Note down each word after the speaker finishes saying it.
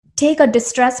take a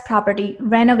distressed property,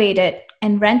 renovate it,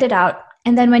 and rent it out.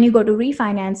 And then when you go to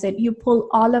refinance it, you pull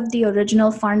all of the original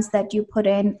funds that you put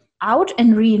in out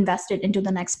and reinvest it into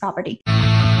the next property.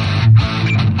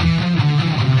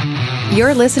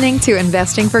 You're listening to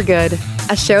Investing for Good,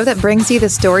 a show that brings you the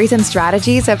stories and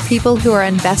strategies of people who are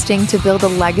investing to build a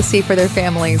legacy for their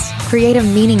families, create a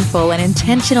meaningful and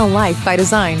intentional life by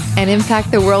design, and impact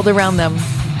the world around them.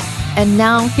 And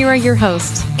now, here are your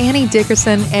hosts, Annie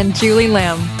Dickerson and Julie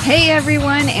Lamb. Hey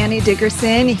everyone, Annie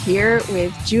Dickerson here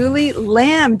with Julie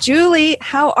Lamb. Julie,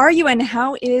 how are you and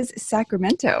how is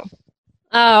Sacramento?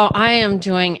 Oh, I am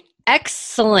doing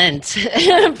excellent.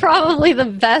 Probably the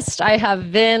best I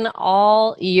have been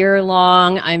all year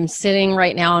long. I'm sitting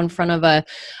right now in front of a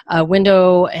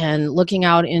window and looking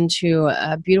out into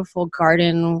a beautiful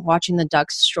garden, watching the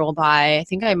ducks stroll by. I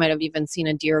think I might have even seen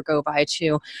a deer go by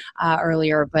too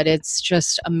earlier, but it's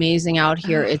just amazing out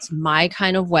here. It's my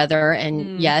kind of weather.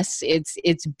 And yes,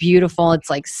 it's beautiful. It's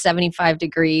like 75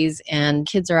 degrees and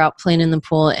kids are out playing in the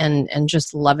pool and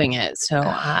just loving it. So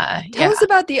tell us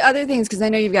about the other things, because I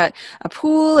know you've got a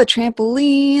pool, a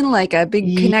trampoline, like a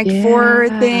big Connect Four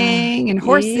thing, and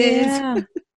horses.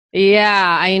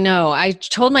 Yeah, I know. I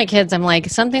told my kids, I'm like,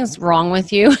 something's wrong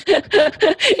with you.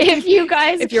 If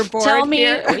you're bored tell me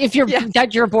here. That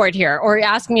you're bored here, or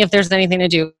ask me if there's anything to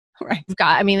do. Right.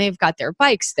 They've got their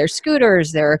bikes, their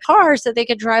scooters, their cars that they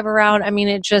could drive around. I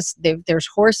mean, there's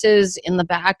horses in the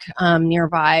back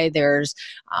nearby. There's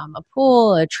a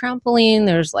pool, a trampoline.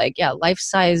 There's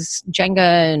life-size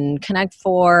Jenga and Connect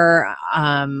Four.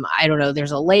 I don't know.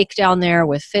 There's a lake down there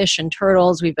with fish and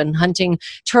turtles. We've been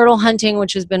turtle hunting,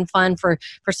 which has been fun. For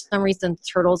some reason,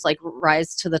 turtles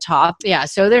rise to the top. Yeah.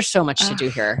 So there's so much to do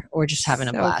here. We're just having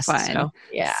a blast. Fun. So,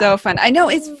 yeah. So fun. I know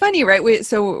it's funny, right?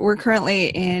 We're currently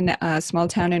in a small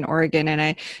town in Oregon, and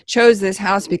I chose this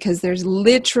house because there's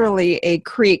literally a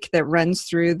creek that runs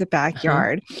through the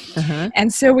backyard.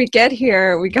 And so we got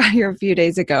here a few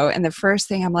days ago, and the first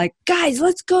thing I'm like, guys,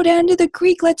 let's go down to the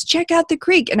creek. Let's check out the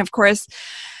creek. And of course,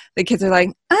 the kids are like,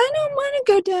 I don't want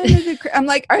to go down to the creek. I'm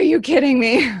like, are you kidding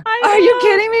me? Are you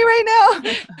kidding me right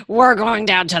now? We're going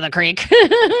down to the creek.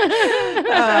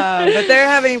 But they're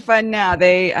having fun now.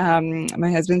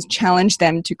 My husband's challenged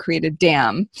them to create a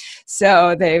dam.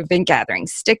 So they've been gathering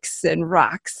sticks and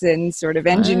rocks and sort of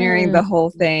engineering the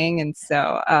whole thing. And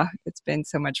so it's been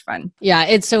so much fun. Yeah,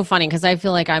 it's so funny because I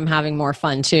feel like I'm having more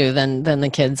fun too than the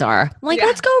kids are. I'm like,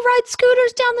 let's go ride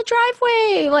scooters down the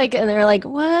driveway. And they're like,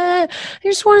 what? I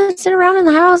just want to sit around in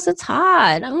the house. It's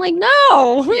hot. I'm like,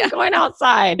 no, we're going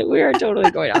outside. We are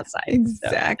totally going outside.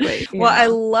 Exactly. So, well, I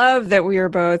love that we are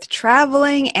both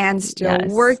traveling and still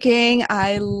working.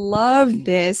 I love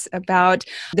this about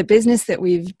the business that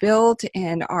we've built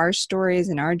and our stories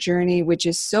and our journey, which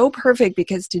is so perfect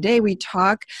because today we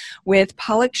talk with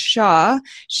Palak Shah.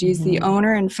 She's the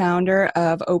owner and founder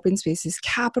of Open Spaces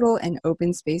Capital and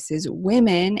Open Spaces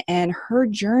Women, and her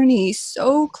journey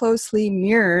so closely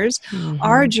mirrors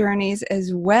our journeys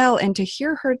as well. And to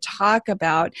hear her talk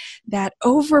about that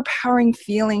overpowering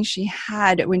feeling she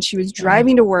had when she was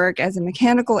driving to work as a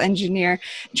mechanical engineer,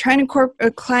 trying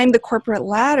to climb the corporate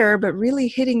ladder, but really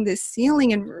hitting this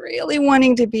ceiling and really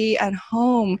wanting to be at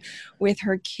home with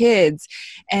her kids.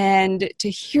 And to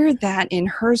hear that in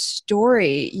her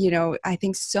story, I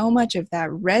think so much of that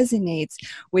resonates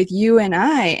with you and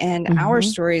I and our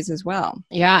stories as well.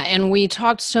 Yeah. And we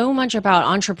talked so much about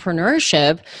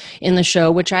entrepreneurship in the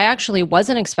show, which I actually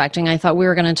wasn't expecting. I thought we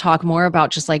were going to talk more about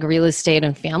just like real estate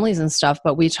and families and stuff,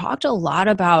 but we talked a lot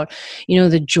about,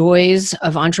 the joys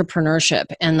of entrepreneurship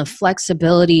and the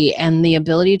flexibility and the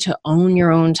ability to own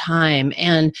your own time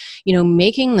and,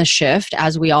 making the shift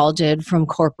as we all did from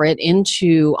corporate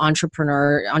into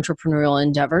entrepreneurial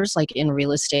endeavors like in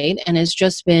real estate. And it's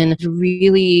just been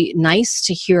really nice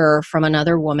to hear from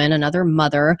another woman, another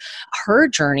mother, her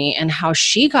journey and how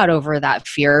she got over that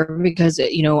fear because,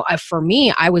 for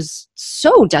me, I was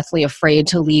so deathly afraid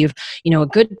to leave, a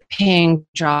good paying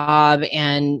job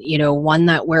and, one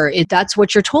that's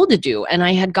what you're told to do. And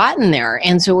I had gotten there.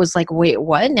 And so it was like, wait,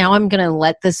 what? Now I'm going to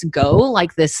let this go?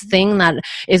 Like this thing that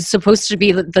is supposed to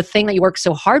be the thing that you work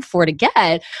so hard for to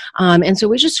get. And so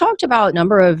we just talked about a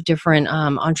number of different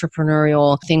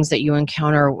entrepreneurial things that you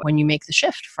encounter when you make the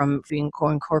shift from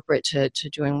going corporate to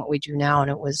doing what we do now.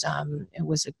 And it was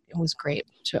great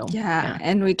too. Yeah.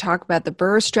 And we talk about the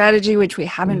BRRRR strategy, which we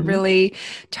haven't really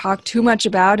talked too much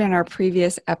about in our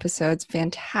previous episodes.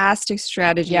 Fantastic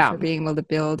strategy for being able to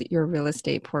build your real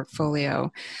estate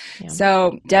portfolio. Yeah.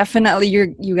 So definitely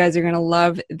you guys are going to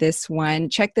love this one.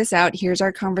 Check this out. Here's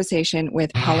our conversation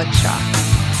with Palak Shah.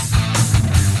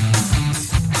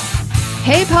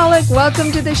 Hey, Pollock,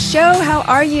 welcome to the show. How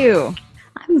are you?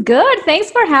 I'm good.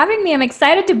 Thanks for having me. I'm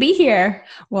excited to be here.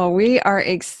 Well, we are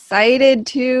excited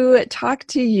to talk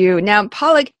to you. Now,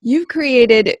 Pollock, you've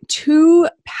created two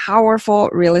powerful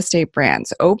real estate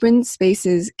brands, Open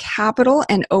Spaces Capital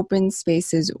and Open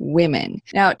Spaces Women.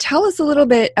 Now, tell us a little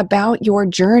bit about your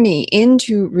journey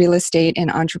into real estate and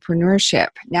entrepreneurship.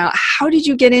 Now, how did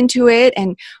you get into it?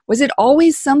 And was it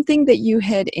always something that you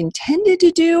had intended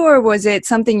to do, or was it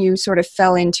something you sort of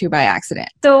fell into by accident?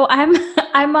 So I'm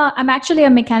actually a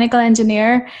mechanical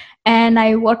engineer, and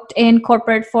I worked in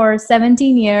corporate for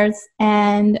 17 years,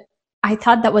 and I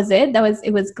thought that was it.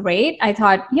 It was great. I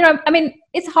thought,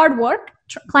 it's hard work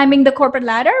climbing the corporate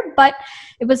ladder, but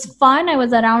it was fun. I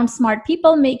was around smart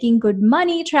people making good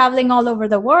money, traveling all over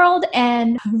the world,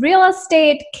 and real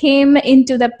estate came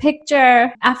into the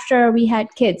picture after we had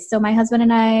kids. So my husband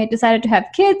and I decided to have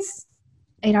kids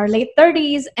in our late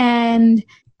 30s, and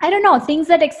I don't know, things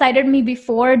that excited me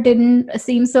before didn't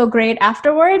seem so great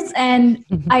afterwards. And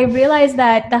I realized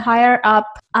that the higher up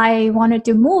I wanted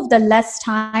to move, the less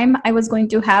time I was going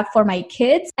to have for my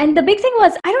kids. And the big thing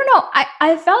was, I don't know,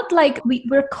 I felt like we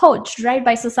were coached, right,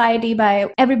 by society,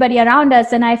 by everybody around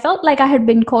us. And I felt like I had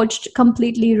been coached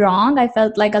completely wrong. I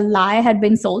felt like a lie had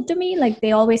been sold to me. Like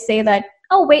they always say that,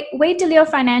 oh, wait till you're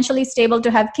financially stable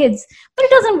to have kids. But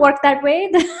it doesn't work that way.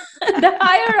 The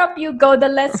higher up you go, the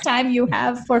less time you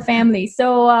have for family.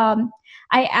 So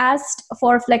I asked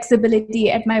for flexibility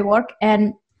at my work,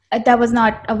 and that was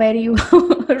not a very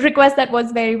request that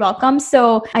was very welcome.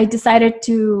 So I decided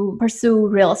to pursue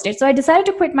real estate. So I decided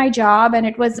to quit my job, and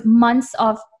it was months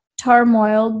of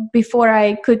turmoil before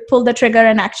I could pull the trigger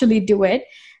and actually do it.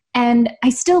 And I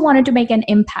still wanted to make an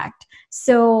impact.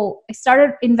 So I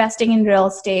started investing in real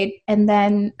estate, and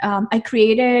then I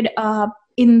created,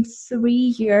 in 3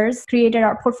 years, created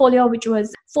our portfolio, which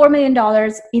was $4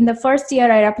 million. In the first year,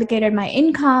 I replicated my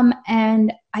income,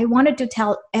 and I wanted to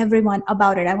tell everyone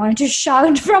about it. I wanted to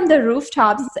shout from the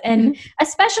rooftops. And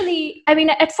especially,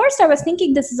 at first I was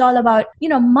thinking this is all about,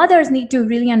 mothers need to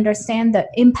really understand the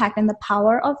impact and the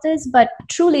power of this. But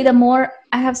truly, the more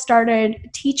I have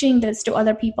started teaching this to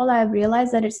other people, I have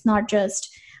realized that it's not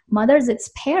just mothers, it's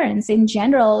parents in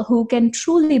general who can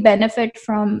truly benefit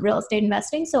from real estate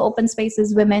investing. So Open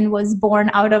Spaces Women was born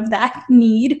out of that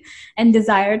need and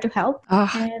desire to help.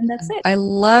 And that's it. I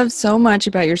love so much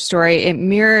about your story. It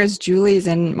mirrors Julie's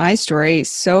and my story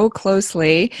so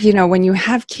closely. When you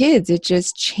have kids, it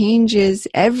just changes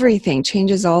everything,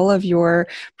 changes all of your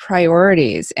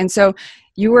priorities. And so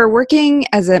you were working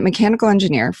as a mechanical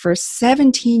engineer for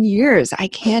 17 years. I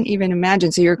can't even imagine.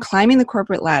 So you're climbing the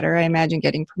corporate ladder, I imagine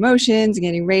getting promotions,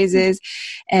 getting raises,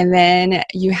 and then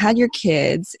you had your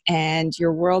kids and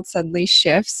your world suddenly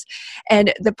shifts.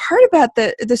 And the part about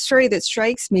the story that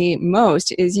strikes me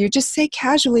most is you just say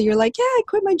casually, you're like, yeah, I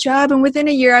quit my job, and within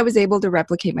a year I was able to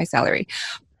replicate my salary.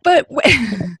 But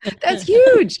that's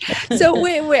huge. So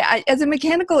wait, as a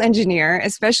mechanical engineer,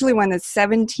 especially one that's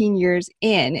 17 years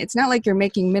in, it's not like you're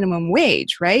making minimum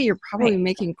wage, right? You're probably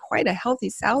making quite a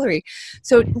healthy salary.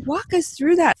 So walk us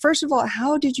through that. First of all,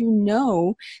 how did you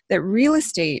know that real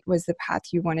estate was the path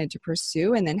you wanted to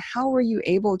pursue? And then how were you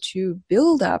able to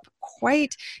build up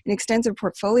quite an extensive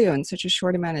portfolio in such a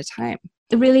short amount of time?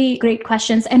 Really great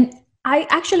questions. And I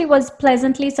actually was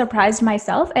pleasantly surprised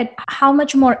myself at how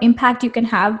much more impact you can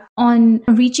have on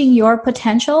reaching your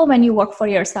potential when you work for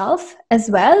yourself as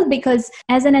well. Because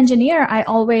as an engineer, I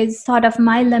always thought of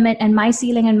my limit and my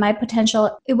ceiling and my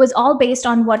potential. It was all based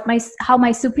on how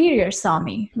my superiors saw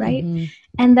me, right? Mm-hmm.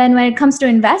 And then when it comes to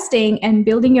investing and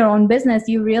building your own business,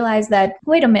 you realize that,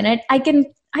 wait a minute, I can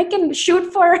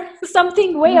shoot for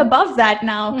something way above that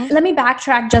now. Let me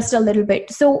backtrack just a little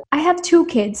bit. So I have 2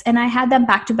 kids, and I had them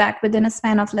back to back within a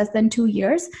span of less than 2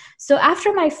 years. So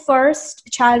after my first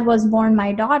child was born,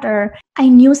 my daughter, I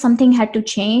knew something had to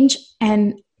change,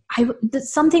 and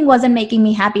something wasn't making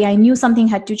me happy. I knew something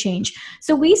had to change.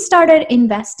 So we started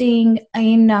investing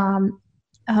in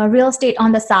real estate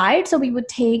on the side. So we would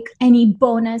take any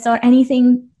bonus or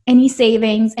anything, any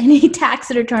savings, any tax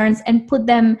returns, and put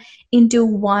them into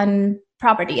one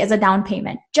property as a down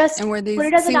payment. And were these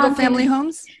single family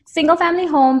homes? Single family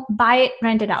home, buy it,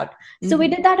 rent it out. So we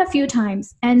did that a few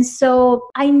times. And so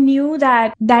I knew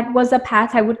that that was a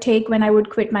path I would take when I would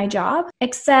quit my job.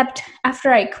 Except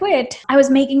after I quit, I was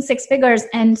making 6 figures.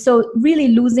 And so really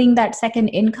losing that second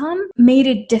income made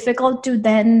it difficult to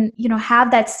then,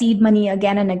 have that seed money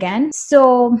again and again.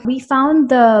 So we found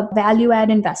the value add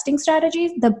investing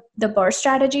strategies, the BRRRR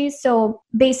strategies. So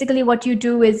basically what you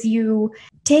do is you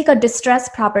take a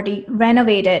distressed property,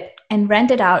 renovate it, and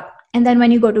rent it out. And then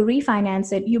when you go to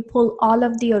refinance it, you pull all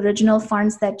of the original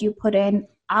funds that you put in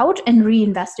out and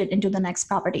reinvest it into the next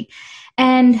property.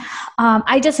 And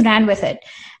I just ran with it.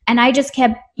 And I just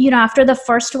kept, after the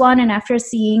first one and after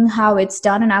seeing how it's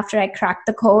done and after I cracked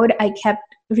the code, I kept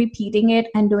repeating it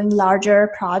and doing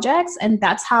larger projects. And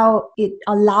that's how it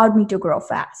allowed me to grow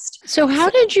fast. So how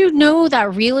did you know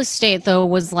that real estate, though,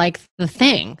 was like the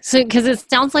thing? So, because it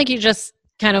sounds like you just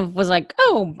kind of was like,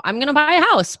 oh, I'm going to buy a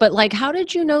house. But like, how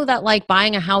did you know that like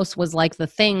buying a house was like the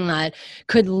thing that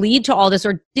could lead to all this?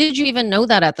 Or did you even know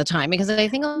that at the time? Because I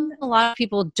think a lot of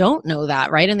people don't know that,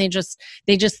 right? And they just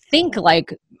think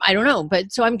like, I don't know.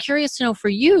 But so I'm curious to know for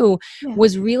you,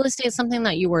 was real estate something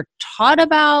that you were taught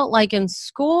about like in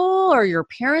school, or your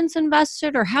parents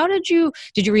invested, or how did you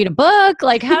read a book?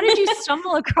 Like, how did you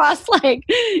stumble across like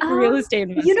real estate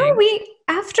investing?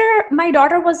 After my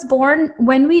daughter was born,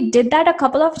 when we did that a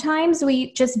couple of times,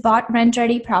 we just bought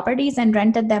rent-ready properties and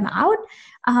rented them out.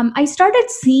 I started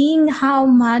seeing how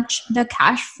much the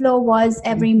cash flow was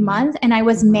every month, and I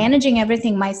was managing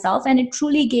everything myself. And it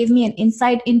truly gave me an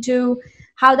insight into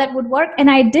how that would work. And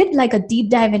I did like a deep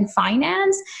dive in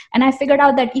finance, and I figured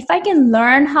out that if I can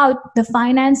learn how the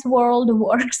finance world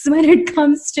works when it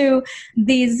comes to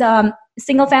these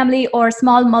single family or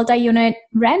small multi-unit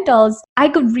rentals, I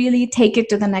could really take it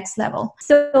to the next level.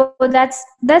 So that's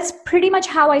pretty much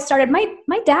how I started.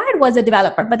 My dad was a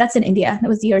developer, but that's in India. That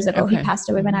was years ago. Okay. He passed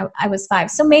away when I was 5.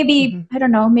 So maybe, I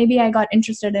don't know, maybe I got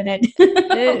interested in it.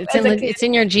 It's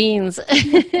in your genes.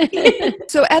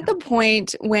 So at the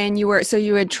point when you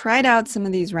had tried out some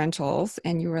of these rentals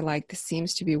and you were like, this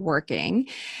seems to be working,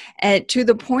 to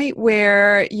the point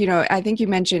where, I think you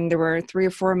mentioned there were 3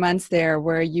 or 4 months there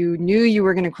where you knew you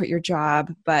were going to quit your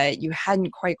job, but you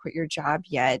hadn't quite quit your job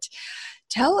yet.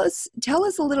 Tell us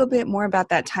a little bit more about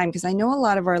that time, because I know a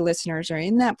lot of our listeners are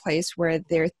in that place where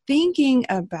they're thinking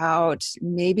about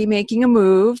maybe making a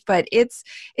move, but it's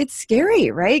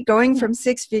scary, right? Going from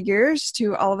 6 figures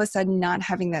to all of a sudden not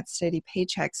having that steady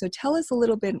paycheck. So tell us a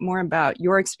little bit more about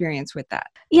your experience with that.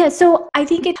 Yeah, so I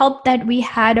think it helped that we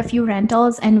had a few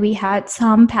rentals and we had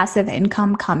some passive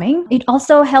income coming. It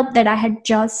also helped that I had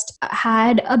just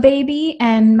had a baby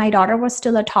and my daughter was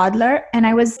still a toddler, and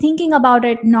I was thinking about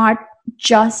it not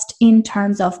just in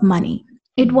terms of money.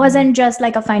 It wasn't just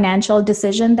like a financial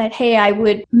decision that, hey, I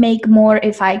would make more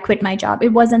if I quit my job. It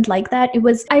wasn't like that. It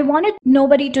was, I wanted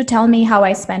nobody to tell me how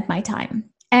I spent my time.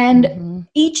 And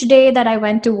each day that I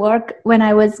went to work, when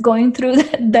I was going through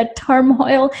that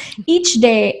turmoil, each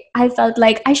day I felt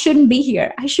like I shouldn't be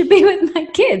here. I should be with my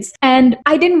kids. And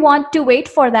I didn't want to wait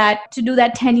for that, to do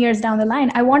that 10 years down the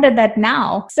line. I wanted that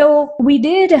now. So we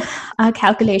did a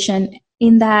calculation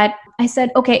in that I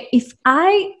said, okay, if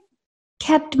I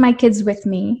kept my kids with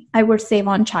me, I would save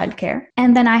on childcare.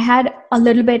 And then I had a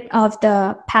little bit of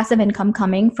the passive income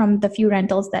coming from the few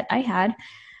rentals that I had.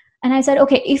 And I said,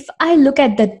 okay, if I look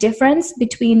at the difference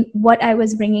between what I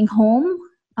was bringing home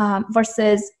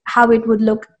versus how it would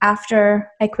look after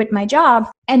I quit my job,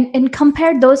 and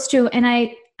compared those two, and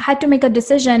I had to make a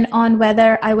decision on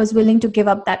whether I was willing to give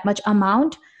up that much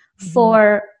amount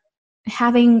for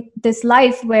having this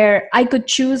life where I could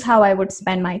choose how I would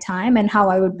spend my time and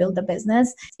how I would build a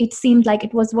business. It seemed like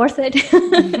it was worth it.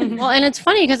 Well, and it's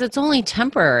funny because it's only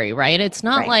temporary, right? It's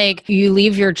not like you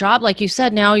leave your job. Like you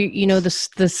said, now,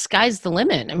 the sky's the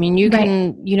limit. I mean, you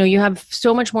can, you have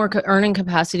so much more earning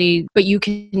capacity, but you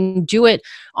can do it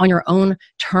on your own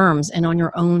terms and on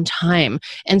your own time.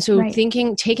 And so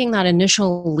taking that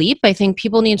initial leap, I think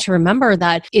people need to remember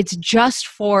that it's just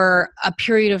for a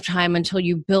period of time until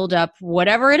you build up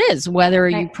whatever it is, whether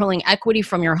you're pulling equity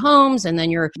from your homes and then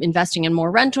you're investing in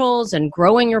more rentals and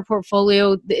growing your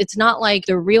portfolio. It's not like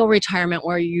the real retirement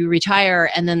where you retire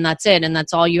and then that's it. And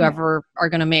that's all you ever are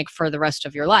going to make for the rest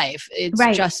of your life. It's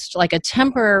just like a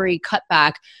temporary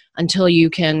cutback until you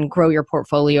can grow your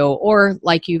portfolio, or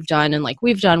like you've done and like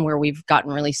we've done, where we've gotten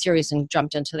really serious and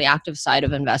jumped into the active side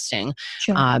of investing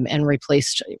and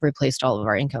replaced all of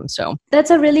our income. So that's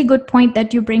a really good point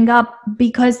that you bring up,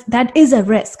 because that is a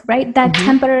risk, right? That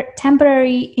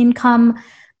temporary income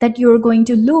that you're going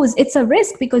to lose, it's a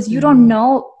risk because you don't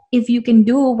know if you can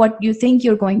do what you think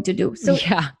you're going to do. So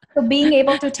So being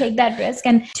able to take that risk,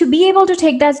 and to be able to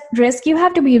take that risk, you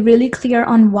have to be really clear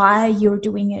on why you're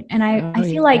doing it. And I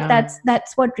feel like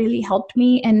that's what really helped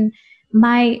me. And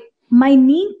my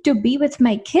need to be with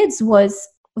my kids was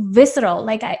visceral.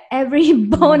 Like every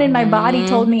bone in my body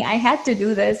told me I had to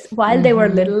do this while they were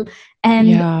little.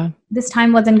 And this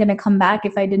time wasn't going to come back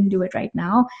if I didn't do it right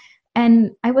now.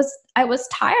 And I was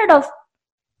tired of,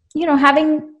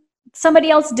 having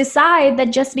somebody else decide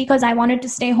that just because I wanted to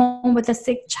stay home with a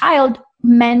sick child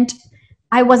meant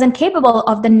I wasn't capable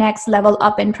of the next level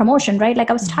up in promotion, right? Like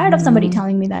I was tired of somebody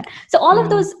telling me that. So all of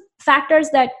those factors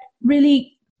that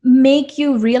really make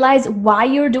you realize why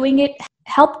you're doing it,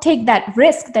 help take that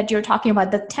risk that you're talking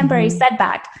about, the temporary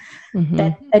setback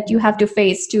that you have to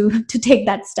face to take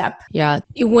that step. Yeah.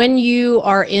 When you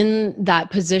are in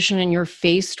that position and you're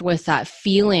faced with that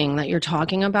feeling that you're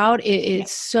talking about,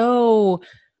 it's so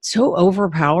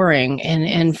overpowering.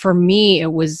 And for me,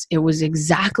 it was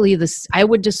exactly this. I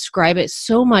would describe it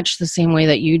so much the same way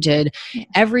that you did.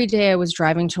 Every day I was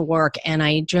driving to work and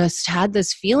I just had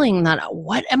this feeling that,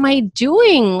 what am I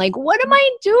doing? Like, what am I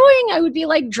doing? I would be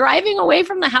like driving away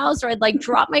from the house, or I'd like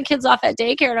drop my kids off at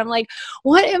daycare and I'm like,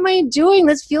 what am I doing?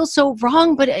 This feels so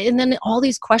wrong. And then all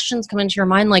these questions come into your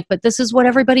mind, like, but this is what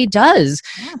everybody does.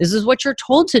 Yeah. This is what you're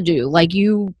told to do. Like,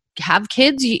 you have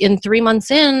kids, in 3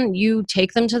 months in, you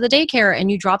take them to the daycare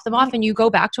and you drop them off and you go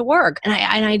back to work. And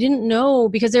I didn't know,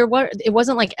 because it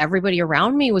wasn't like everybody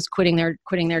around me was quitting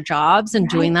their jobs and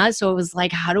doing that. So it was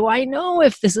like, how do I know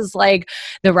if this is like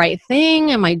the right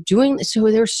thing? Am I doing this?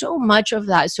 So there's so much of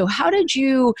that. So how did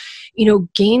you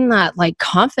gain that like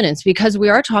confidence? Because we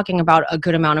are talking about a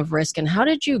good amount of risk. And how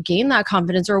did you gain that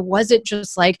confidence? Or was it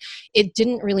just like, it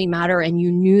didn't really matter and you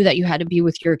knew that you had to be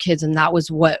with your kids and that was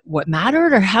what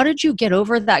mattered? Or how did you get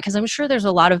over that? Because I'm sure there's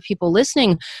a lot of people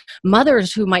listening,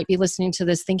 mothers who might be listening to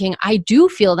this thinking, I do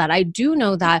feel that, I do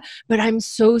know that, but I'm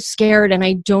so scared and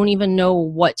I don't even know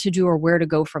what to do or where to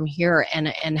go from here.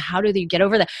 And how do you get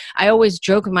over that? I always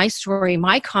joke my story,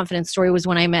 my confidence story was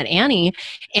when I met Annie,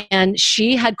 and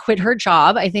she had quit her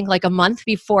job, I think like a month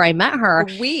before I met her.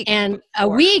 A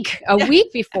week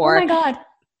before. Oh my God.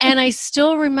 And I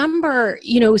still remember,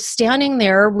 standing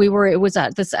there, it was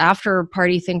at this after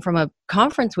party thing from a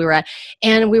conference we were at,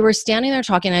 and we were standing there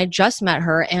talking. I just met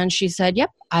her and she said, yep,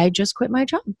 I just quit my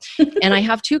job and I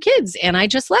have 2 kids and I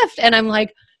just left. And I'm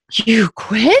like, you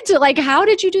quit? Like, how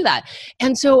did you do that?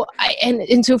 And so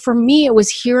so for me, it was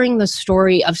hearing the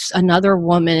story of another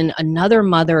woman, another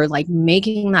mother, like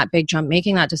making that big jump,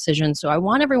 making that decision. So I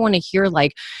want everyone to hear,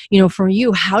 like, from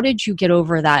you, how did you get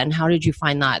over that? And how did you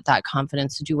find that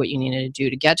confidence to do what you needed to do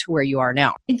to get to where you are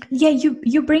now? Yeah,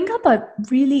 you bring up a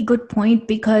really good point,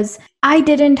 because I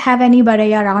didn't have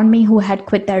anybody around me who had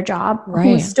quit their job,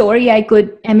 whose story I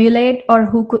could emulate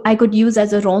or I could use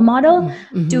as a role model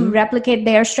to replicate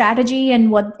their strategy and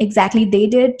what exactly they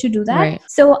did to do that. Right.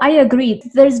 So I agree.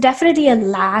 There's definitely a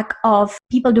lack of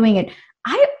people doing it.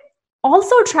 I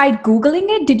also tried Googling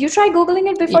it. Did you try Googling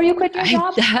it before you quit your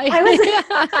job? Can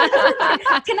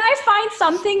I find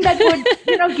something that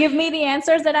would, give me the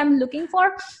answers that I'm looking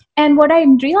for? And what I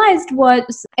realized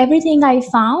was everything I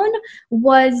found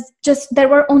was just, there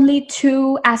were only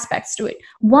 2 aspects to it.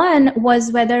 One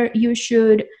was whether you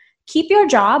should keep your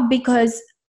job, because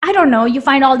I don't know, you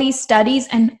find all these studies,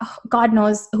 and God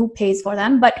knows who pays for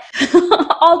them, but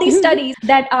all these studies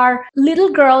that are little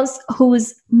girls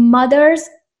whose mothers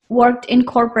worked in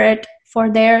corporate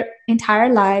for their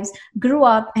entire lives, grew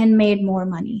up and made more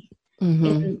money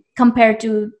compared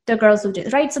to the girls who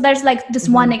did, right? So there's like this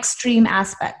one extreme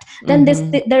aspect. Then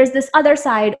there's this other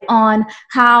side on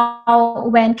how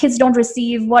when kids don't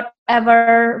receive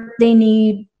whatever they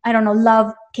need, I don't know,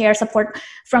 love, care, support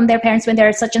from their parents when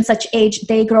they're such and such age,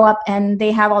 they grow up and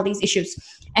they have all these issues.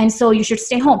 And so you should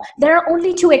stay home. There are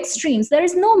only 2 extremes. There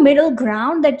is no middle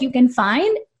ground that you can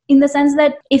find, in the sense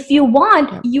that if you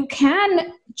want, you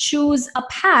can choose a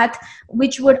path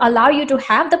which would allow you to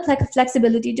have the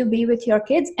flexibility to be with your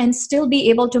kids and still be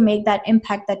able to make that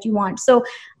impact that you want. So,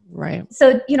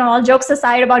 all jokes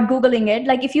aside about Googling it,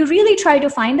 like if you really try to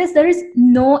find this, there is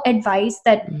no advice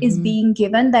that is being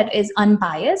given that is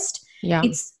unbiased. Yeah.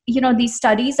 It's, these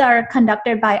studies are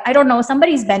conducted by, I don't know,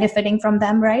 somebody's benefiting from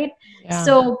them, right? Yeah.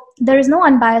 So there is no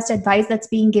unbiased advice that's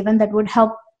being given that would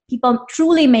help people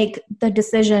truly make the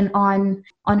decision on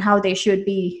how they should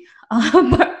be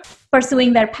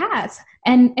pursuing their path.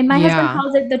 And my husband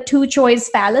calls it the 2-choice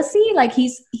fallacy. Like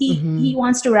he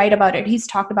wants to write about it. He's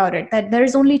talked about it, that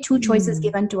there's only 2 choices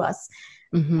given to us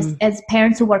as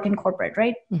parents who work in corporate,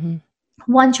 right?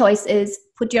 One choice is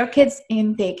put your kids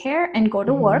in daycare and go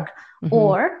to work,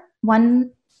 or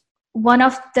one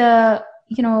of the,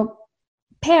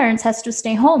 parents has to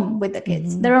stay home with the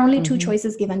kids. There are only 2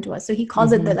 choices given to us. So he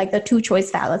calls it the 2-choice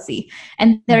fallacy.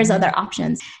 And there's other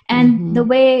options. And the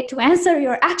way to answer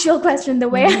your actual question, the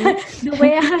way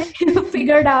I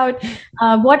figured out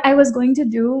what I was going to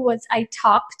do was I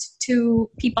talked to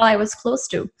people I was close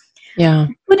to. Yeah.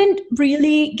 I couldn't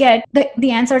really get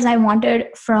the answers I wanted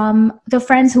from the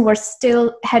friends who were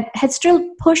had still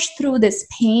pushed through this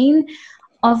pain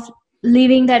of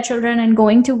leaving their children and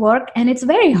going to work, and it's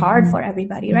very hard for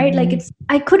everybody, right? Like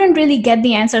I couldn't really get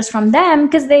the answers from them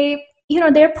because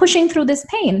they're pushing through this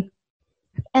pain,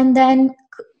 and then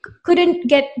couldn't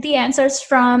get the answers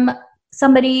from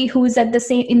somebody who's in the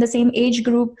same age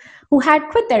group who had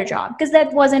quit their job, because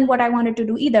that wasn't what I wanted to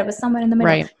do either. It was somewhere in the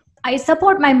middle. Right. I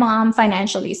support my mom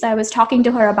financially, so I was talking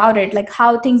to her about it, like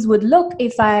how things would look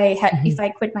if I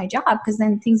quit my job, because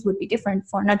then things would be different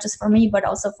for not just for me but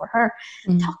also for her.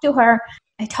 Talk to her.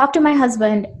 I talked to my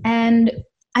husband, and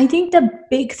I think the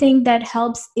big thing that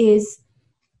helps is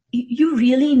you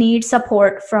really need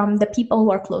support from the people who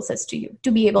are closest to you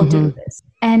to be able to do this,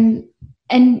 and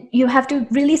you have to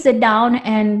really sit down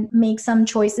and make some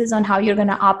choices on how you're going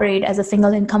to operate as a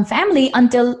single income family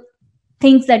until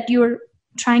things that you're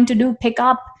trying to do pick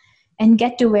up and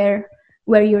get to where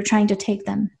you're trying to take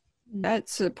them. That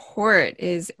support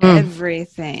is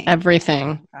everything.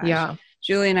 Everything. Oh, yeah.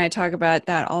 Julie and I talk about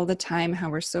that all the time, how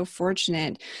we're so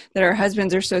fortunate that our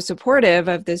husbands are so supportive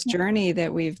of this journey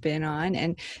that we've been on.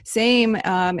 And same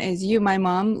as you, my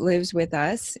mom lives with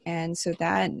us. And so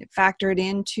that factored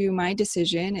into my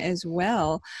decision as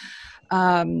well.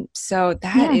 So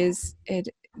that is it.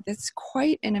 That's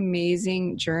quite an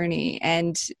amazing journey,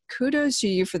 and kudos to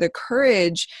you for the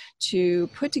courage to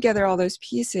put together all those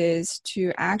pieces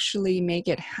to actually make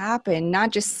it happen,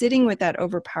 not just sitting with that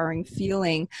overpowering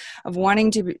feeling of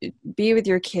wanting to be with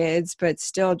your kids, but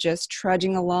still just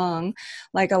trudging along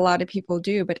like a lot of people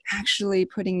do, but actually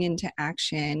putting into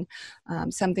action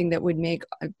something that would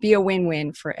be a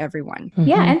win-win for everyone.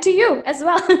 Yeah, and to you as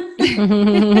well.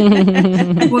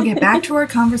 We'll get back to our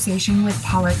conversation with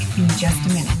Palak in just a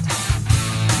minute.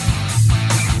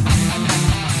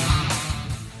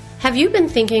 Have you been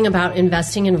thinking about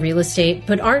investing in real estate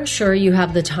but aren't sure you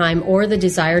have the time or the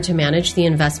desire to manage the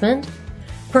investment?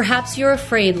 Perhaps you're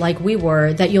afraid, like we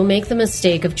were, that you'll make the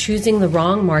mistake of choosing the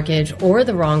wrong market or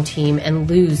the wrong team and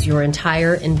lose your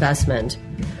entire investment.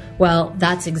 Well,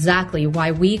 that's exactly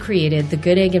why we created the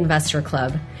Good Egg Investor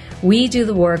Club. We do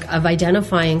the work of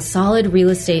identifying solid real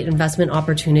estate investment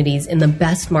opportunities in the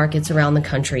best markets around the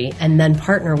country and then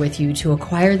partner with you to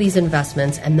acquire these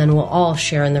investments, and then we'll all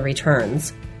share in the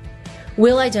returns.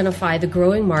 We'll identify the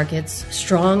growing markets,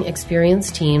 strong,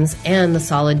 experienced teams, and the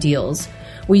solid deals.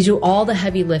 We do all the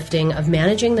heavy lifting of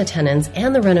managing the tenants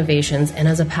and the renovations, and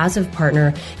as a passive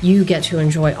partner, you get to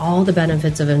enjoy all the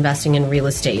benefits of investing in real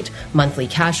estate: monthly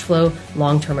cash flow,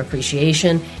 long-term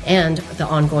appreciation, and the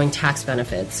ongoing tax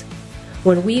benefits.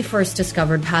 When we first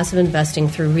discovered passive investing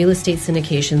through real estate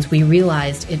syndications, we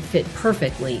realized it fit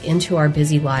perfectly into our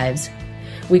busy lives.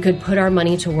 We could put our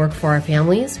money to work for our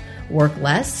families, work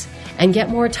less, and get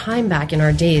more time back in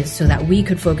our days so that we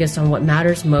could focus on what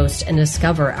matters most and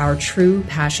discover our true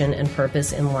passion and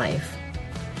purpose in life.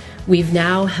 We've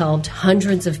now helped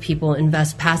hundreds of people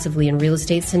invest passively in real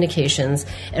estate syndications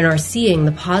and are seeing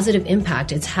the positive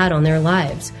impact it's had on their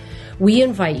lives. We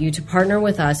invite you to partner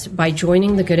with us by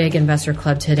joining the Good Egg Investor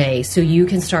Club today so you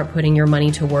can start putting your money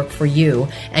to work for you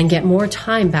and get more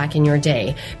time back in your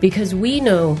day, because we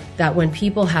know that when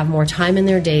people have more time in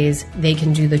their days, they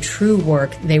can do the true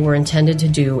work they were intended to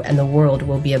do, and the world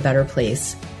will be a better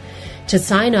place. To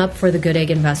sign up for the Good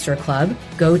Egg Investor Club,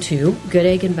 go to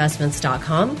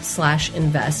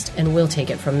goodegginvestments.com/invest and we'll take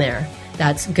it from there.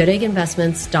 That's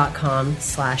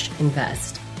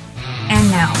goodegginvestments.com/invest.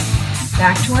 And now,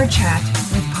 back to our chat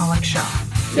with Palak Shah.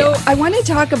 So I want to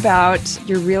talk about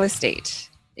your real estate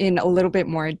in a little bit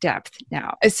more depth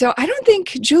now. So I don't think,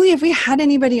 Julie, have we had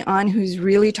anybody on who's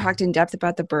really talked in depth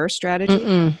about the BRRRR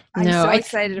strategy? I'm so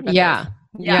excited about this.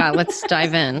 Yeah, let's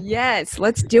dive in. Yes,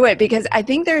 let's do it, because I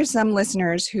think there are some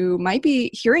listeners who might be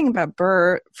hearing about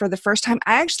BRRRR for the first time.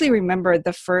 I actually remember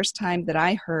the first time that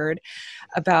I heard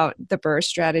about the BRRRR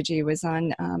strategy was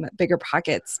on Bigger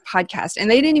Pockets podcast,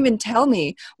 and they didn't even tell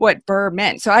me what BRRRR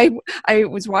meant. So I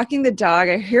was walking the dog,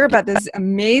 I hear about this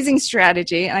amazing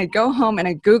strategy, and I go home and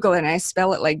I Google it and I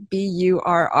spell it like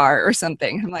BURR or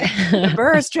something. I'm like, the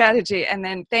BRRRR strategy, and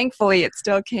then thankfully it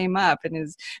still came up and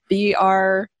is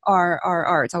BRRRR.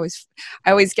 It's always,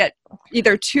 I always get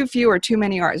either too few or too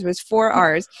many R's. It was 4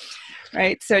 R's,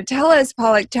 right? So tell us,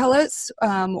 Palak,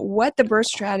 what the BRRRR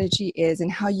strategy is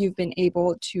and how you've been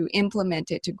able to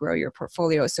implement it to grow your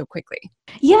portfolio so quickly.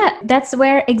 Yeah, that's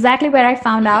exactly where I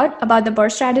found out about the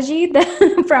BRRRR strategy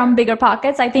from Bigger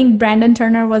Pockets. I think Brandon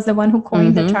Turner was the one who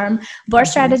coined the term BRRRR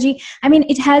strategy. I mean,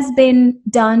 it has been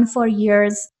done for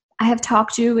years. I have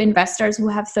talked to investors who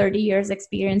have 30 years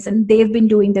experience, and they've been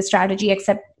doing this strategy,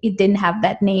 except it didn't have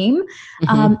that name.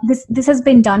 This has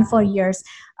been done for years.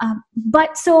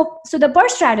 But so the BRRRR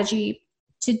strategy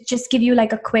to just give you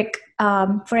like a quick,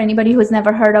 for anybody who's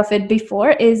never heard of it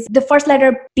before, is the first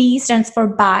letter B stands for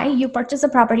buy. You purchase a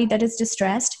property that is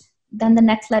distressed. Then the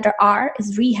next letter R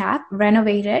is rehab,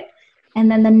 renovate it. And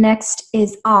then the next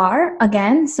is R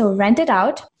again, so rent it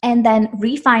out, and then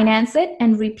refinance it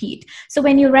and repeat. So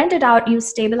when you rent it out, you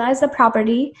stabilize the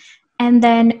property. And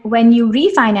then when you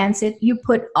refinance it, you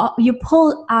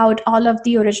pull out all of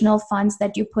the original funds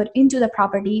that you put into the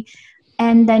property.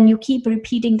 And then you keep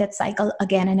repeating that cycle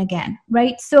again and again,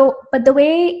 right? So, but the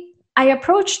way I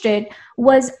approached it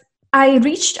was I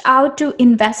reached out to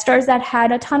investors that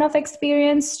had a ton of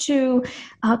experience to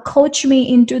coach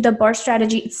me into the BRRRR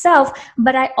strategy itself.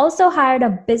 But I also hired a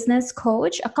business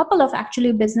coach, a couple of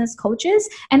actually business coaches,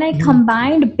 and I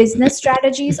combined business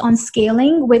strategies on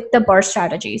scaling with the BRRRR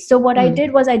strategy. So what I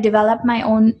did was I developed my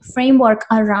own framework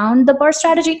around the BRRRR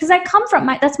strategy, because I come from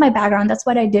that's my background. That's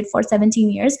what I did for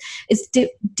 17 years, is to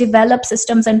develop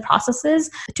systems and processes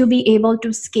to be able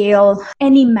to scale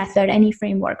any method, any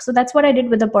framework. So that's what I did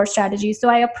with the BRRRR strategy. So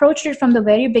I approached it from the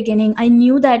very beginning. I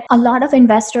knew that a lot of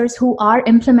investors who are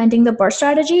implementing the BRRRR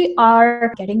strategy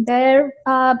are getting their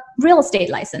real estate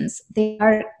license. They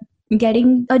are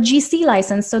getting a GC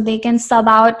license so they can sub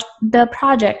out the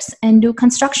projects and do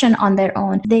construction on their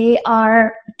own. They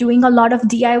are doing a lot of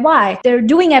DIY. They're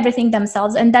doing everything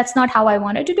themselves. And that's not how I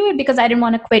wanted to do it, because I didn't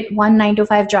want to quit one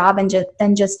 9-to-5 job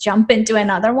and just jump into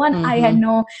another one. I had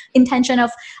no intention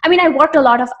of, I worked a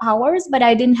lot of hours, but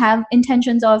I didn't have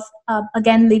intentions of,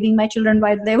 again, leaving my children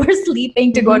while they were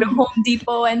sleeping to go to Home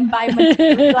Depot and buy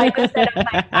materials so I could set up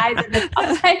my eyes in the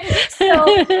outside.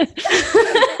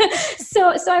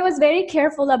 So I was very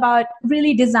careful about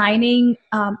really designing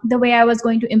the way I was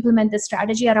going to implement this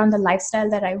strategy around the lifestyle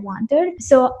that I wanted.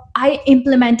 So I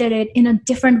implemented it in a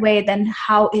different way than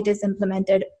how it is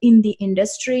implemented in the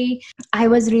industry. I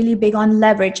was really big on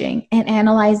leveraging and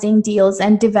analyzing deals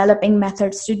and developing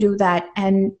methods to do that,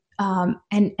 and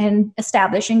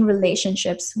establishing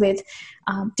relationships with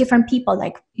different people,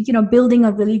 like, building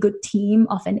a really good team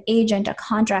of an agent, a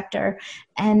contractor,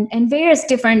 and various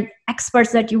different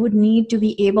experts that you would need to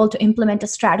be able to implement a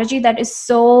strategy that is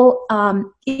so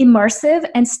immersive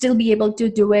and still be able to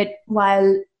do it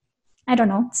while, I don't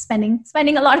know, spending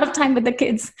a lot of time with the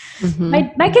kids.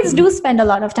 My kids do spend a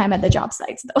lot of time at the job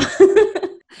sites though.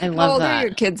 I love that. How old are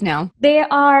your kids now?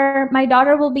 My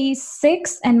daughter will be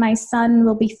 6 and my son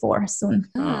will be 4 soon.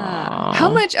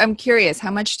 I'm curious,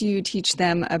 how much do you teach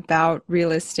them about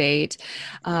real estate?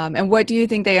 And what do you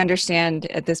think they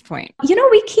understand at this point?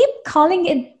 We keep calling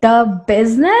it the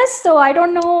business. So I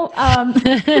don't know. I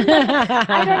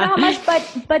don't know how much,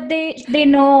 but they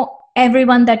know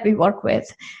everyone that we work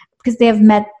with, because they have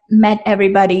met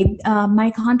everybody.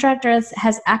 My contractor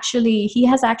has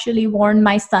actually worn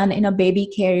my son in a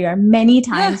baby carrier many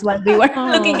times while we were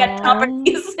looking at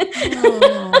properties.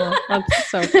 That's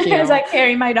so cute. As I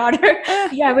carry my daughter.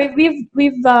 Yeah,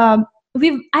 I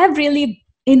have really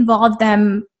involved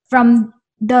them from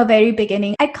the very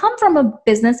beginning. I come from a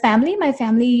business family. My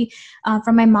family,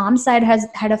 from my mom's side, has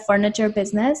had a furniture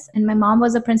business, and my mom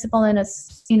was a principal in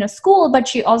a school, but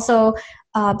she also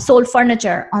sold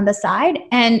furniture on the side,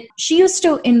 and she used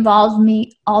to involve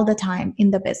me all the time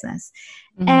in the business.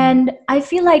 And I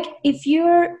feel like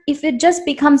if it just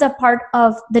becomes a part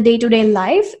of the day-to-day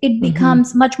life, it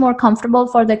becomes much more comfortable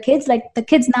for the kids. Like, the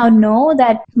kids now know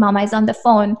that mama is on the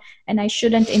phone and I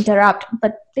shouldn't interrupt,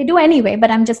 but they do anyway. But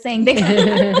I'm just saying, they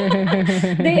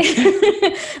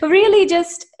really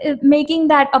just making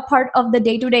that a part of the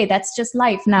day-to-day. That's just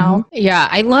life now. Yeah.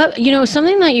 I love,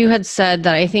 something that you had said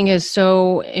that I think is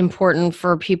so important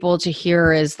for people to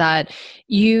hear is that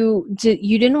you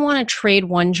didn't want to trade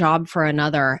one job for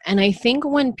another. And I think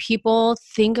when people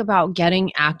think about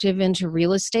getting active into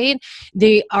real estate,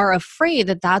 they are afraid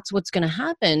that that's what's going to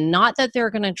happen. Not that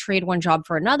they're going to trade one job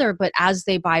for another, but as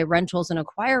they buy rentals and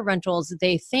acquire rentals,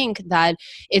 they think that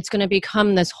it's going to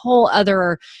become this whole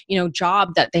other,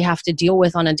 job that they have to deal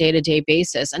with on a day-to-day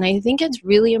basis. And I think it's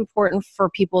really important for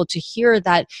people to hear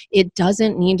that it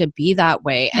doesn't need to be that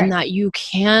way, right, and that you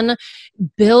can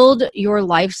build your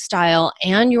lifestyle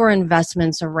and your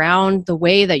investments around the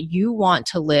way that you want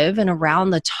to live and around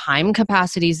the time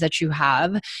capacities that you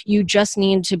have. You just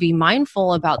need to be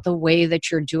mindful about the way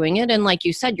that you're doing it. And like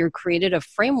you said, you created a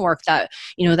framework that,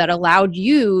 that allowed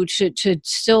you to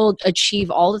still achieve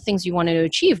all the things you wanted to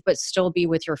achieve, but still be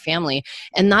with your family.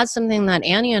 And that's something that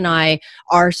Annie and I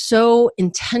are so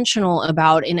intentional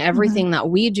about in everything that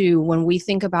we do. When we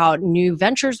think about new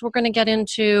ventures we're going to get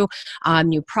into,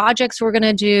 new projects we're going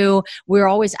to do, we're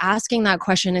always asking that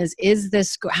question is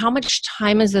this, how much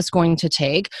time is this going to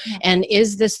take? And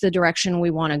is this the direction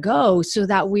we want to go, so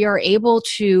that we are able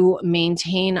to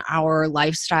maintain our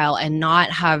lifestyle and not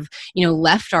have,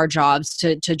 left our jobs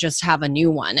to just have a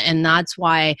new one. And that's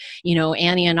why,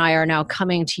 Annie and I are now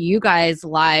coming to you guys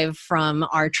live from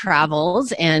our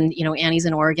travels, and, Annie's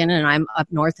in Oregon and I'm up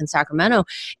north in Sacramento.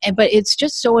 But it's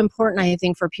just so important, I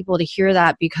think, for people to hear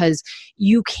that, because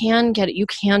you can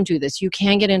do this. You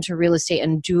can get into real estate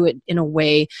and do it in a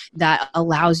way that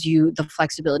allows you the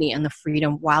flexibility and the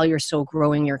freedom while you're still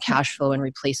growing your cash flow and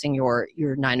replacing your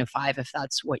 9-to-5 if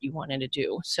that's what you wanted to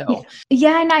do. So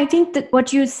yeah, and I think that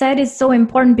what you said is so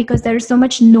important, because there's so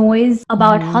much noise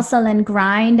about hustle and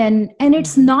grind, and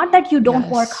it's not that you don't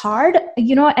work hard.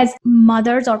 As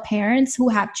mothers or parents who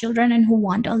have children and who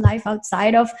want a life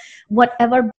outside of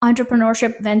whatever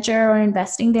entrepreneurship venture or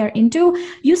investing they're into,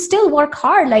 you still work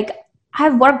hard. Like,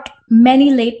 I've worked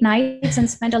many late nights and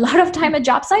spent a lot of time at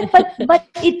job site, but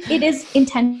it is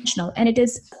intentional, and it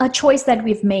is a choice that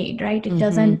we've made, right? It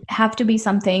doesn't have to be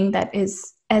something that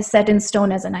is as set in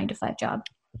stone as a 9-to-5 job.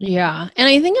 Yeah. And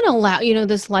I think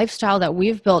this lifestyle that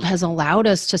we've built has allowed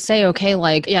us to say, okay,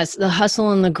 like, yes, the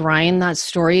hustle and the grind, that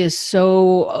story is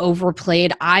so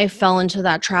overplayed. I fell into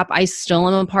that trap. I still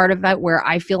am a part of it, where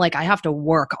I feel like I have to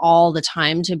work all the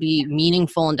time to be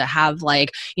meaningful and to have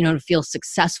to feel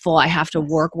successful. I have to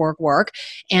work.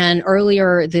 And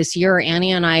earlier this year,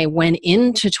 Annie and I went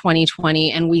into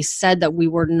 2020 and we said that we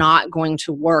were not going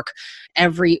to work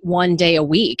every one day a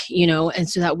week, and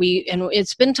so that and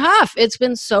it's been tough. It's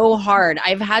been so hard.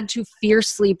 I've had to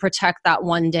fiercely protect that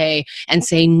one day and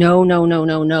say no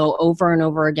over and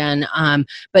over again.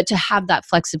 But to have that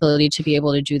flexibility to be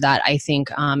able to do that, I think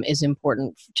is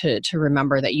important to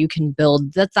remember, that you can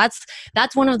build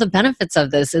that's one of the benefits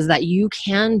of this, is that you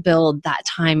can build that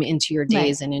time into your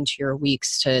days and into your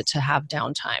weeks to have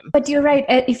downtime. But you're right.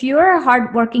 If you're a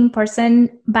hardworking person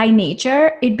by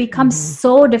nature, it becomes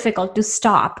so difficult to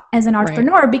stop as an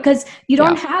entrepreneur, because you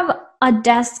don't have a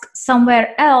desk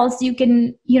somewhere else. You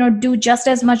can, do just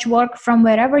as much work from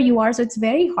wherever you are. So it's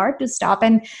very hard to stop.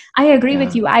 And I agree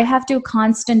with you. I have to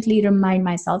constantly remind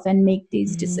myself and make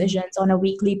these decisions on a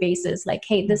weekly basis. Like,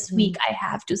 hey, this week I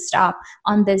have to stop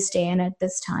on this day and at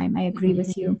this time. I agree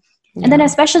with you. Yeah. And then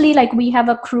especially we have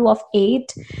a crew of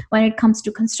 8 when it comes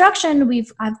to construction.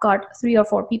 I've got 3 or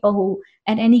 4 people who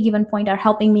at any given point are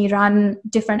helping me run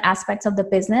different aspects of the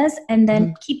business, and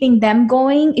then keeping them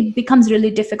going, it becomes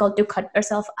really difficult to cut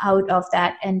yourself out of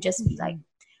that and just be like,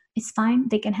 it's fine,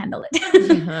 they can handle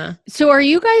it. So are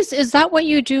you guys, is that what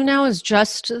you do now, is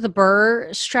just the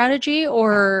BRRRR strategy,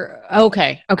 or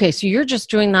okay, so you're just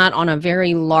doing that on a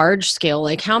very large scale.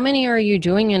 Like, how many are you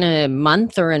doing in a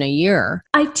month or in a year?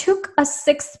 I took a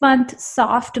 6-month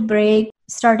soft break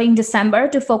starting December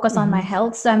to focus on my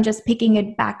health. So I'm just picking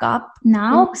it back up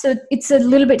now. So it's a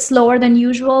little bit slower than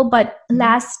usual, but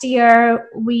last year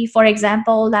we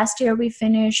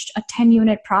finished a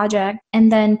 10-unit project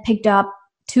and then picked up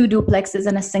 2 duplexes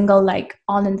in a single,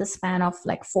 all in the span of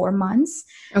 4 months.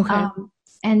 Okay.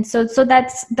 And so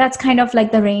that's kind of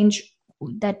the range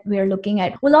that we're looking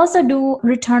at. We'll also do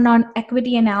return on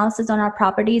equity analysis on our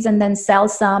properties, and then sell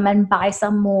some and buy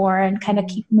some more, and kind of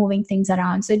keep moving things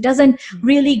around. So it doesn't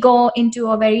really go into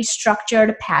a very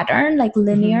structured pattern,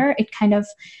 linear. It kind of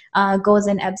goes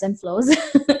in ebbs and flows,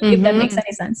 if that makes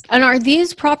any sense. And are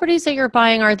these properties that you're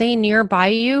buying, are they nearby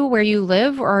you where you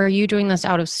live, or are you doing this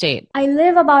out of state? I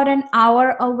live about an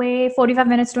hour away, 45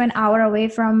 minutes to an hour away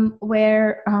from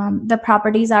where the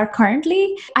properties are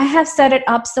currently. I have set it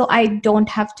up so I don't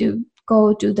have to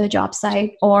go to the job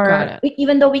site, or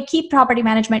even though we keep property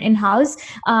management in-house,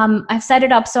 I've set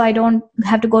it up so I don't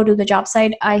have to go to the job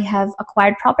site. I have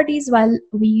acquired properties while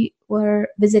we were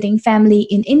visiting family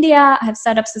in India. I have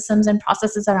set up systems and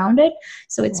processes around it,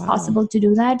 so it's possible to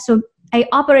do that. So I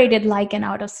operated like an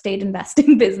out-of-state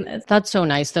investing business. That's so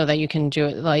nice, though, that you can do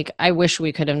it. I wish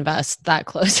we could invest that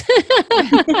close.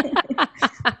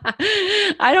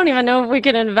 I don't even know if we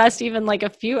could invest even a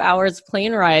few hours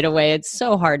plane ride away. It's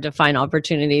so hard to find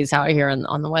opportunities out here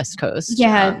on the West Coast.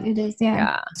 Yeah, it is.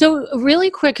 Yeah. So really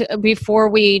quick, before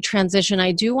we transition,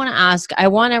 I do want to ask, I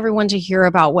want everyone to hear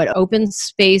about what Open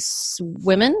Space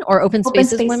Women, or Open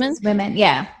Spaces Women.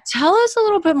 Yeah. Tell us a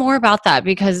little bit more about that,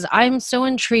 because I'm so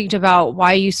intrigued about about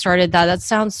why you started that. That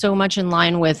sounds so much in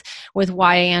line with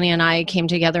why Annie and I came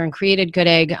together and created Good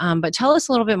Egg. But tell us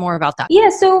a little bit more about that. Yeah,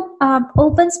 so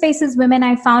Open Spaces Women,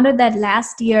 I founded that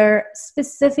last year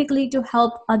specifically to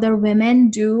help other women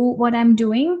do what I'm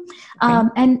doing,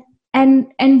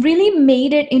 and really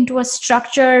made it into a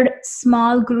structured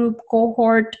small group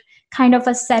cohort kind of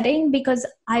a setting, because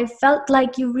I felt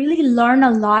like you really learn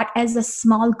a lot as a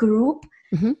small group.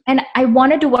 Mm-hmm. And I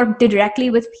wanted to work directly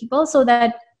with people so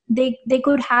that they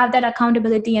could have that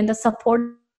accountability and the support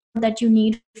that you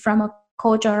need from a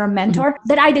coach or a mentor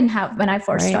that I didn't have when I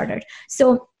first started.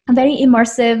 So a very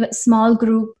immersive small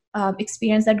group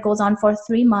experience that goes on for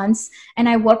 3 months. And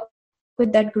I work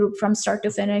with that group from start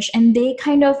to finish, and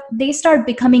they start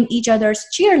becoming each other's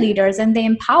cheerleaders, and they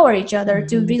empower each other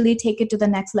to really take it to the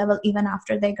next level even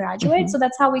after they graduate. So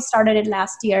that's how we started it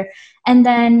last year. And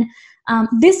then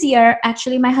this year,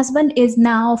 actually, my husband is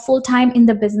now full-time in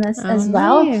the business as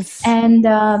well. Nice. And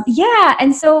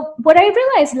and so what I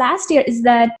realized last year is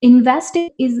that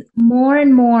investing is more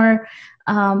and more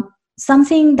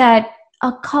something that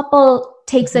a couple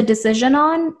takes a decision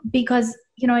on, because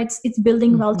it's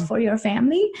building wealth for your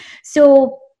family.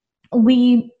 So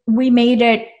we made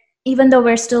it, even though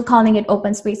we're still calling it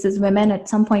Open Spaces Women, at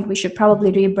some point we should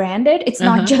probably rebrand it. It's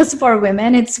not just for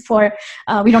women. It's for,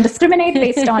 we don't discriminate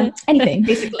based on anything,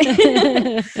 basically.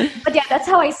 But yeah, that's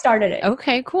how I started it.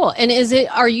 Okay, cool. And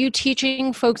are you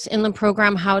teaching folks in the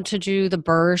program how to do the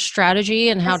BRRRR strategy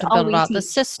and how to build out the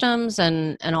systems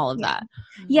and all of that?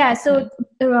 Yeah. So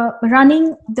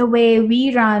running the way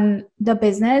we run the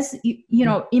business,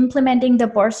 implementing the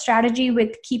BRRRR strategy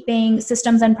with keeping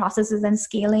systems and processes and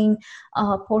scaling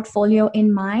portfolio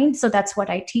in mind. So that's what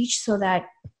I teach, so that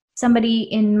somebody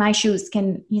in my shoes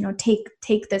can,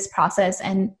 take this process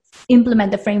and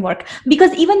implement the framework.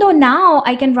 Because even though now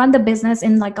I can run the business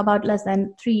in like about less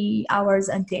than 3 hours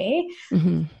a day,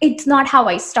 it's not how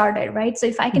I started, right? So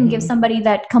if I can give somebody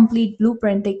that complete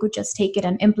blueprint, they could just take it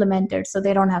and implement it, so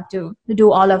they don't have to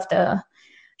do all of the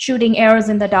shooting arrows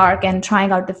in the dark and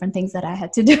trying out different things that I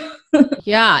had to do.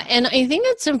 Yeah. And I think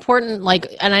it's important,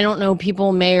 and I don't know,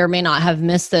 people may or may not have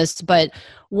missed this, but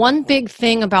one big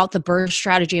thing about the BRRRR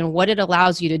strategy and what it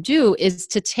allows you to do is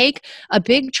to take a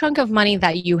big chunk of money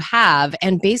that you have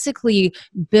and basically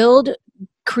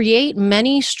create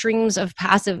many streams of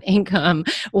passive income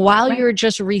while you're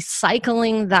just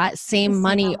recycling that same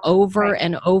money over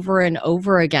and over and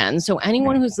over again. So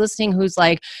anyone who's listening, who's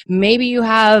like, maybe you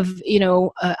have,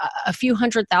 a few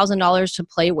 $100,000 to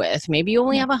play with, maybe you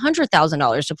only have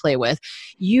 $100,000 to play with,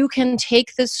 you can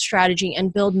take this strategy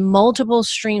and build multiple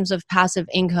streams of passive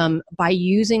income by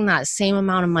using that same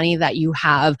amount of money that you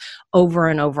have over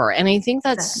and over. And I think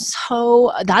that's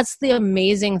the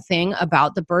amazing thing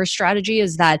about the BRRRR strategy,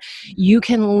 is that you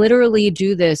can literally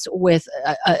do this with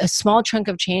a small chunk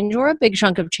of change or a big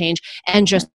chunk of change and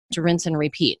just rinse and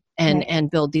repeat and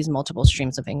build these multiple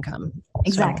streams of income.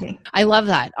 Exactly. So, I love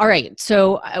that. All right.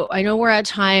 So I know we're at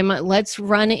time. Let's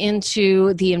run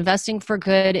into the Investing for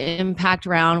Good impact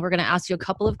round. We're going to ask you a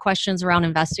couple of questions around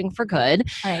investing for good.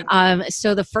 All right.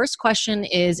 So the first question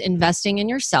is investing in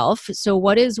yourself. So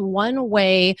what is one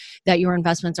way that your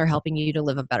investments are helping you to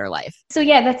live a better life? So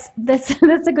yeah, that's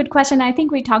a good question. I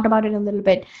think we talked about it a little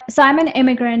bit. So I'm an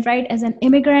immigrant, right? As an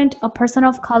immigrant, a person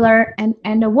of color,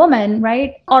 and a woman,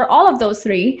 right? Or all of those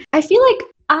three. I feel like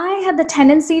I had the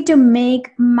tendency to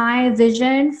make my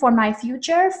vision for my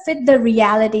future fit the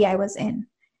reality I was in.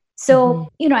 So,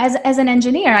 as an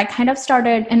engineer, I kind of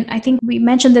started, and I think we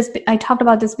mentioned this, I talked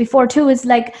about this before too, is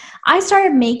like, I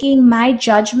started making my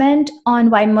judgment on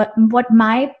what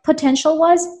my potential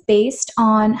was based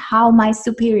on how my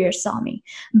superiors saw me.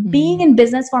 Being in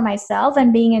business for myself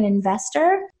and being an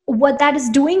investor, what that is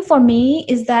doing for me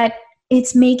is that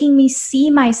it's making me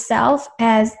see myself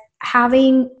as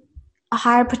having a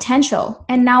higher potential.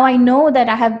 And now I know that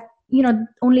I have,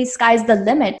 only sky's the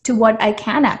limit to what I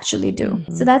can actually do.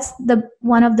 So that's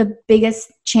one of the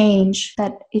biggest change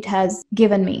that it has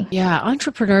given me. Yeah,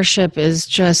 entrepreneurship is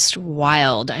just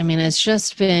wild. I mean, it's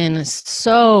just been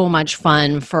so much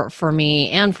fun for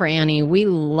me and for Annie. We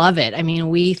love it. I mean,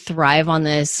 we thrive on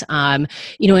this, and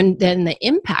then the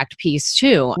impact piece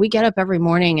too. We get up every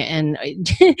morning and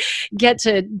get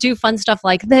to do fun stuff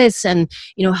like this and,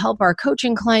 help our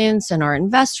coaching clients and our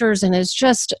investors. And it's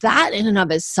just that in and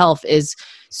of itself is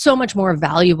so much more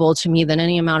valuable to me than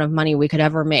any amount of money we could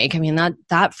ever make. I mean,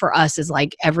 that for us is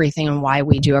like everything and why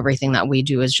we do everything that we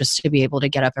do is just to be able to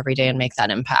get up every day and make that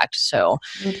impact. So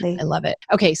Absolutely. I love it.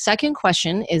 Okay, second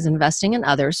question is investing in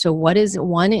others. So what is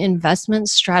one investment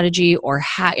strategy or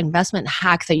investment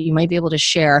hack that you might be able to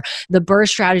share? The BRRRR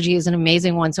strategy is an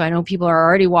amazing one. So I know people are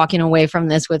already walking away from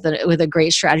this with a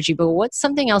great strategy, but what's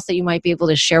something else that you might be able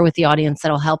to share with the audience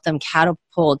that'll help them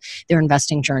catapult their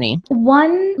investing journey?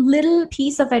 One little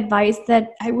piece of advice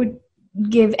that I would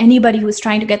give anybody who's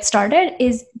trying to get started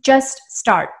is just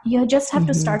start. You just have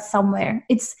to start somewhere.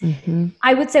 It's,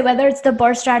 I would say, whether it's the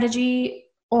BRRRR strategy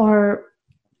or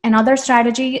another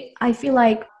strategy, I feel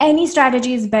like any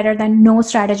strategy is better than no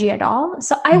strategy at all.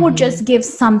 So I would just give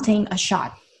something a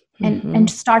shot and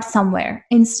start somewhere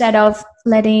instead of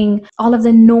letting all of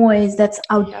the noise that's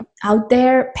out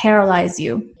there paralyze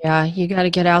you. Yeah, you got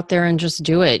to get out there and just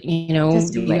do it. You know,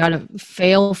 you got to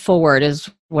fail forward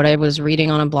is what I was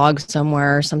reading on a blog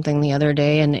somewhere or something the other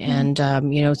day. And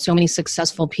you know, so many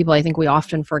successful people, I think we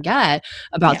often forget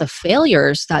about the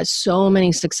failures that so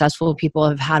many successful people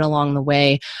have had along the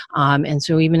way. And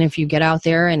so even if you get out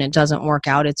there and it doesn't work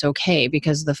out, it's okay,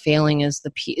 because the failing is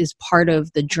part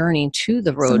of the journey to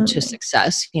the road to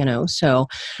success, you know? So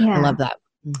I love that.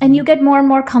 And you get more and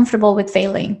more comfortable with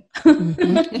failing.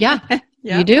 Yeah.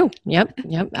 You do. Yep,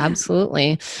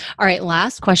 absolutely. All right,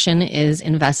 last question is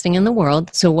investing in the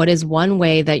world. So what is one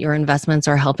way that your investments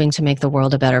are helping to make the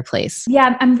world a better place?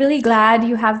 Yeah, I'm really glad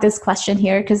you have this question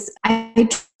here, because I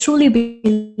truly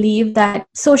believe that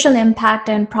social impact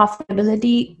and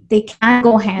profitability, they can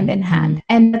go hand in hand.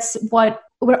 And that's what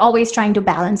we're always trying to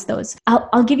balance those.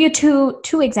 I'll give you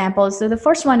two examples. So the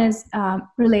first one is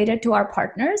related to our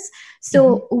partners.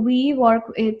 So we work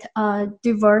with a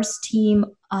diverse team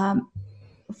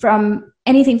from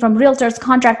anything from realtors,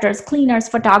 contractors, cleaners,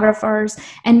 photographers.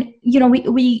 And, you know,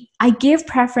 I give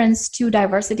preference to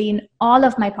diversity in all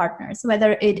of my partners,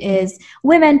 whether it is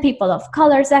women, people of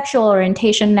color, sexual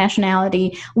orientation,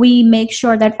 nationality. We make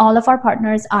sure that all of our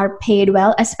partners are paid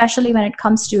well, especially when it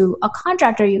comes to a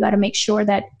contractor. You got to make sure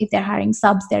that if they're hiring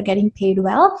subs, they're getting paid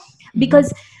well,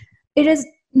 because it is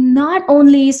not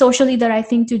only socially the right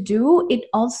thing to do, it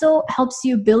also helps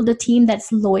you build a team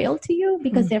that's loyal to you,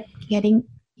 because they're getting,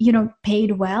 you know,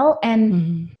 paid well,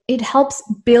 and it helps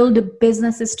build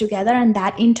businesses together, and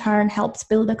that in turn helps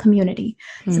build a community.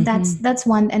 So that's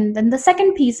one. And then the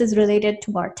second piece is related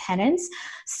to our tenants.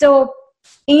 So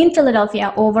in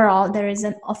Philadelphia, overall, there is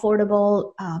an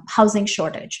affordable housing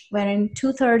shortage, wherein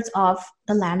 2/3 of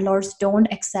the landlords don't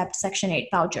accept Section 8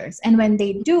 vouchers. And when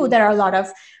they do, there are a lot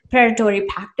of predatory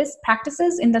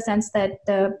practices in the sense that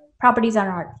the properties are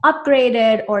not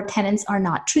upgraded or tenants are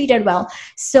not treated well.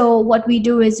 So what we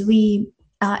do is we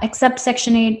accept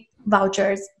Section 8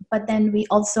 vouchers, but then we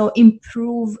also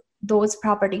improve those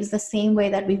properties the same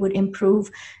way that we would improve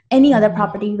any other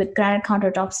property with granite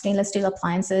countertops, stainless steel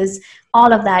appliances,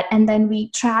 all of that. And then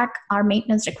we track our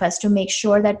maintenance requests to make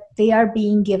sure that they are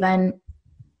being given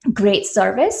great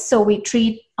service. So we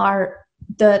treat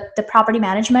the property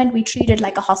management, we treat it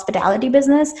like a hospitality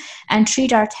business and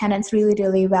treat our tenants really,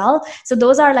 really well. So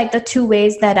those are like the two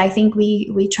ways that I think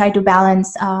we try to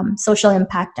balance social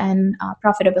impact and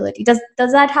profitability. Does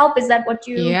that help? Is that what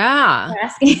you are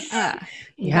asking?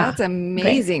 Yeah, that's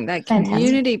amazing. Great. That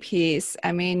community piece.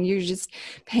 I mean, you're just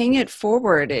paying it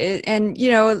forward. And,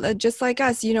 you know, just like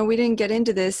us, you know, we didn't get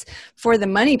into this for the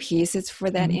money piece. It's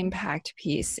for that impact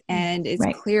piece. And it's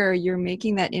clear you're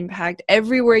making that impact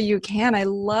everywhere you can. I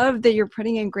love that you're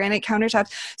putting in granite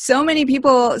countertops. So many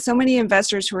people, so many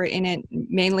investors who are in it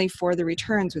mainly for the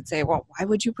returns would say, well, why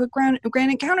would you put granite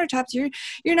countertops?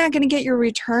 You're not going to get your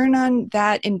return on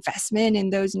that investment in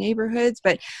those neighborhoods.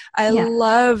 But I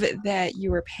love that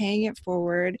you were paying it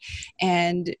forward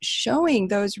and showing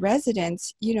those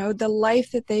residents, you know, the life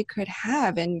that they could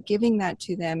have and giving that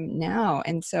to them now.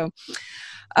 And so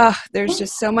there's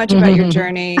just so much about your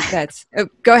journey that's,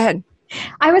 go ahead.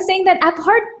 I was saying that I've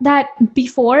heard that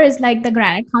before, is like the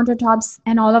granite countertops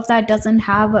and all of that doesn't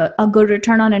have a good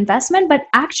return on investment. But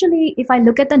actually, if I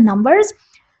look at the numbers,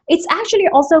 it's actually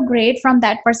also great from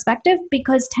that perspective,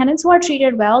 because tenants who are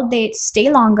treated well, they stay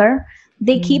longer.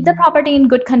 They keep the property in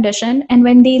good condition. And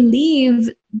when they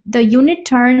leave, the unit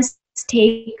turns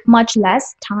take much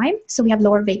less time. So we have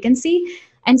lower vacancy.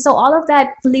 And so all of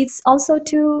that leads also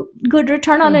to good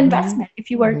return on investment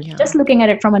if you were just looking at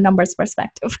it from a numbers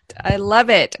perspective. I love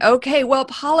it. Okay, well,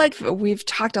 Paula, we've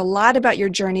talked a lot about your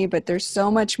journey, but there's so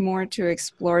much more to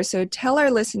explore. So tell our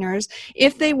listeners,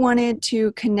 if they wanted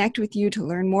to connect with you to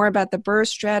learn more about the BRRRR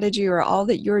strategy or all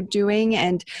that you're doing,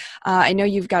 and I know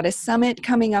you've got a summit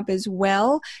coming up as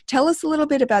well. Tell us a little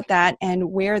bit about that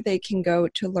and where they can go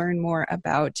to learn more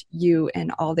about you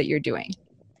and all that you're doing.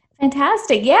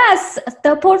 Fantastic. Yes,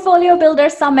 the Portfolio Builder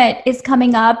Summit is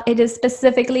coming up. It is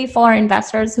specifically for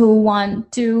investors who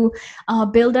want to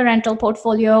build a rental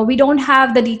portfolio. We don't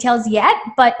have the details yet,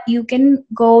 but you can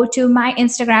go to my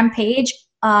Instagram page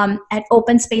at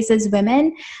Open Spaces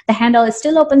Women. The handle is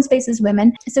still Open Spaces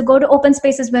Women. So go to Open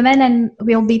Spaces Women and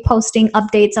we'll be posting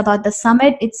updates about the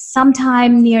summit. It's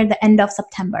sometime near the end of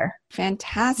September.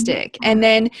 Fantastic. And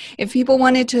then if people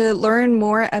wanted to learn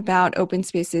more about Open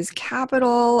Spaces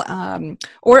Capital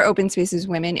or Open Spaces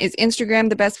Women, is Instagram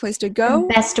the best place to go?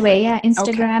 The best way, yeah.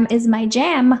 Instagram is my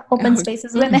jam, Open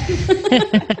Spaces Women.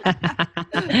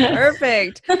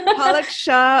 Perfect. Palak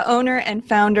Shah, owner and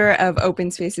founder of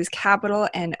Open Spaces Capital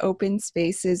and Open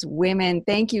Spaces Women.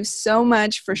 Thank you so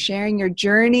much for sharing your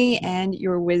journey and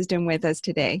your wisdom with us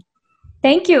today.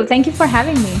 Thank you. Thank you for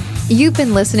having me. You've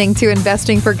been listening to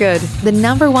Investing for Good, the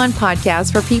 #1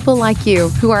 podcast for people like you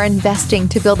who are investing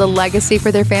to build a legacy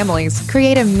for their families,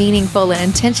 create a meaningful and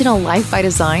intentional life by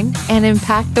design, and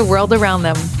impact the world around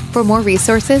them. For more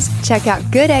resources, check out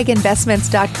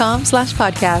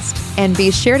goodegginvestments.com/podcast and be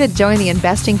sure to join the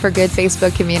Investing for Good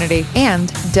Facebook community.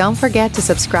 And don't forget to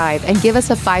subscribe and give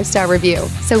us a 5-star review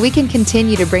so we can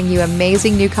continue to bring you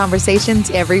amazing new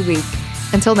conversations every week.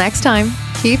 Until next time,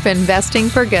 keep investing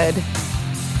for good.